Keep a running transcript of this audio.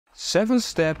7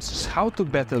 steps how to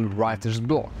battle writer's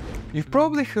block. You've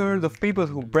probably heard of people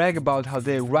who brag about how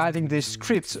they're writing their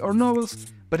scripts or novels,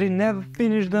 but they never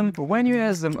finish them, or when you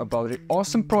ask them about their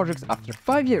awesome projects after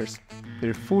 5 years,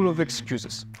 they're full of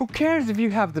excuses. Who cares if you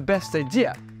have the best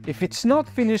idea? If it's not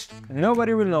finished,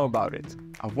 nobody will know about it.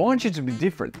 I want you to be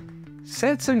different.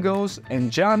 Set some goals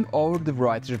and jump over the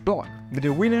writer's block. Be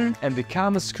the winner and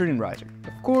become a screenwriter.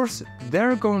 Of course, there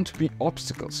are going to be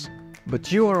obstacles,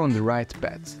 but you are on the right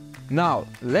path. Now,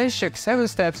 let's check 7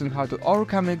 steps on how to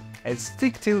overcome it and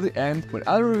stick till the end, when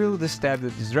I'll reveal the step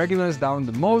that is dragging us down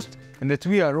the most and that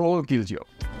we are all guilty of.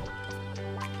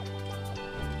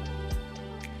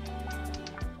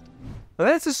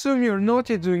 Let's assume you're not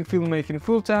yet doing filmmaking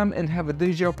full-time and have a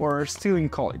day job or are still in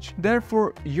college.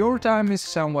 Therefore, your time is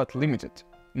somewhat limited.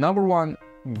 Number 1.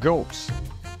 Goals.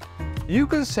 You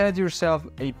can set yourself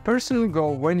a personal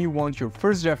goal when you want your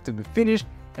first draft to be finished,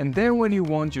 and then when you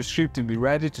want your script to be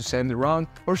ready to send around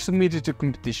or submit it to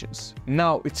competitions.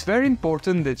 Now, it's very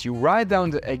important that you write down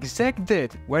the exact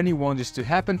date when you want this to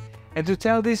happen and to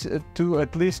tell this to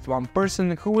at least one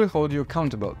person who will hold you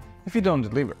accountable if you don't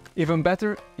deliver. Even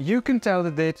better, you can tell the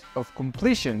date of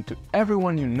completion to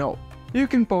everyone you know. You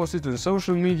can post it on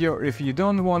social media, or if you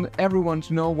don't want everyone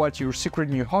to know what your secret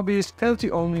new hobby is, tell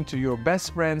it only to your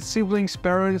best friends, siblings,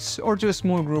 parents, or to a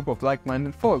small group of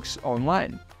like-minded folks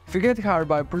online. If you get hired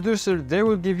by a producer, they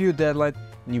will give you a deadline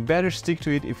and you better stick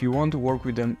to it if you want to work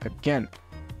with them again.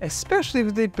 Especially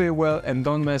if they pay well and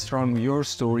don't mess around with your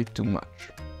story too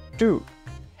much. 2.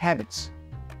 Habits.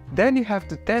 Then you have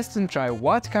to test and try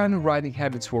what kind of writing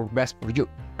habits work best for you.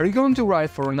 Are you going to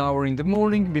write for an hour in the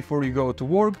morning before you go to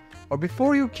work or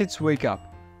before your kids wake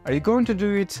up? Are you going to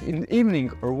do it in the evening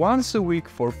or once a week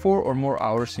for 4 or more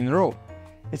hours in a row?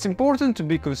 It's important to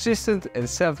be consistent and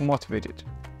self-motivated.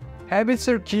 Habits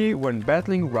are key when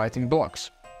battling writing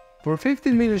blocks. For a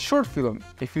 15-minute short film,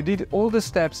 if you did all the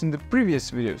steps in the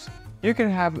previous videos, you can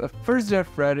have a first draft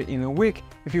ready in a week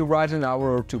if you write an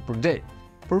hour or 2 per day.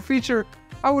 For a feature,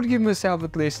 I would give myself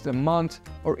at least a month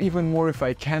or even more if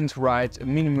I can't write a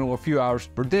minimum of a few hours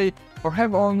per day or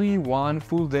have only 1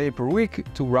 full day per week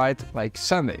to write, like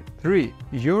Sunday. 3.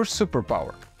 Your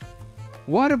superpower.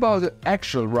 What about the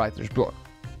actual writer's block?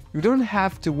 You don't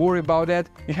have to worry about that,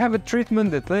 you have a treatment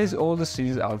that lays all the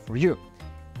scenes out for you.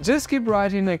 Just keep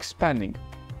writing and expanding.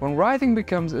 When writing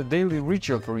becomes a daily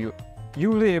ritual for you, you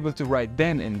will be able to write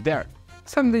then and there.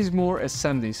 Some days more and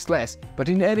some days less, but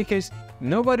in any case,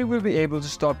 nobody will be able to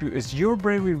stop you as your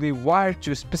brain will be wired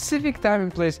to a specific time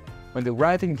and place when the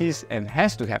writing is and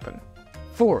has to happen.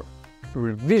 4.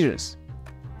 Revisions.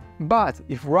 But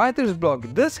if writer's block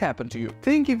does happen to you,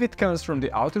 think if it comes from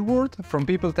the outer world, from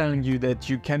people telling you that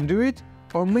you can do it,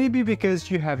 or maybe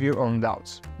because you have your own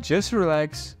doubts. Just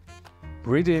relax,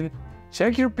 breathe in,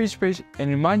 check your pitch page and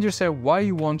remind yourself why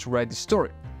you want to write the story.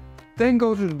 Then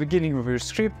go to the beginning of your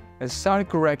script and start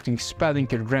correcting spelling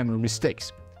and grammar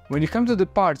mistakes. When you come to the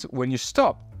parts when you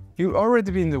stop, you'll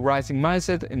already be in the writing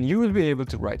mindset and you will be able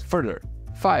to write further.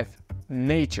 5.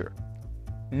 Nature.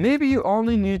 Maybe you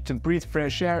only need to breathe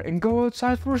fresh air and go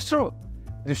outside for a stroll.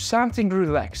 Do something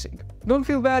relaxing. Don't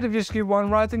feel bad if you skip one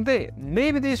writing day.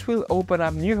 Maybe this will open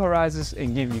up new horizons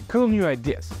and give you cool new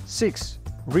ideas. 6.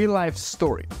 Real-life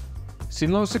story.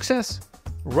 Still no success?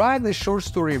 Write a short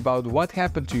story about what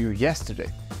happened to you yesterday.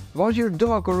 About your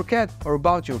dog or cat or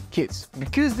about your kids.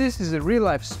 Because this is a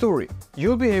real-life story,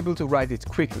 you'll be able to write it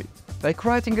quickly. Like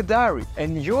writing a diary,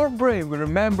 and your brain will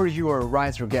remember you are a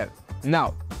writer again.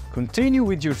 Now, continue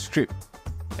with your script.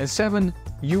 And 7.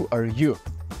 You are you.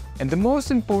 And the most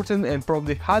important and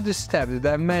probably hardest step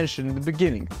that I mentioned in the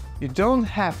beginning, you don't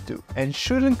have to and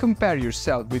shouldn't compare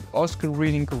yourself with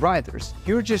Oscar-winning writers.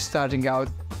 You're just starting out,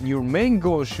 and your main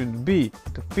goal should be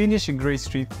to finish a great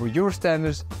script for your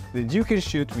standards that you can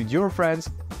shoot with your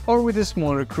friends or with a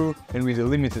smaller crew and with a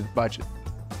limited budget.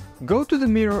 Go to the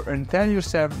mirror and tell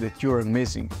yourself that you're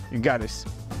amazing. You got this.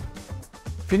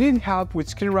 If you need help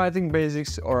with screenwriting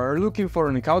basics or are looking for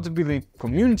an accountability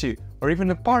community or even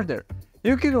a partner,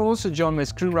 you can also join my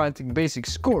Screenwriting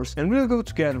Basics course and we'll go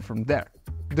together from there.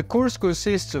 The course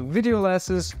consists of video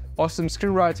lessons, awesome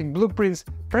screenwriting blueprints,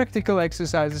 practical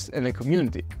exercises and a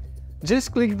community.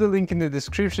 Just click the link in the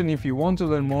description if you want to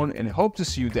learn more and I hope to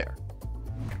see you there.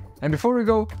 And before we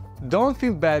go, don't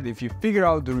feel bad if you figure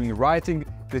out during writing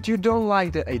that you don't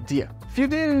like the idea. If you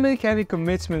didn't make any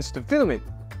commitments to film it,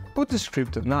 put the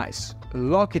script on ice,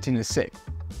 lock it in a safe.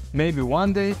 Maybe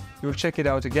one day you'll check it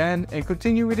out again and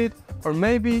continue with it, or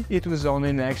maybe it was only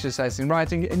an exercise in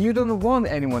writing and you don't want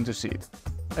anyone to see it.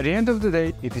 At the end of the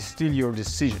day, it is still your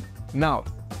decision. Now,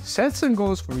 set some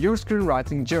goals for your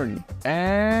screenwriting journey,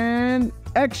 and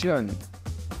action!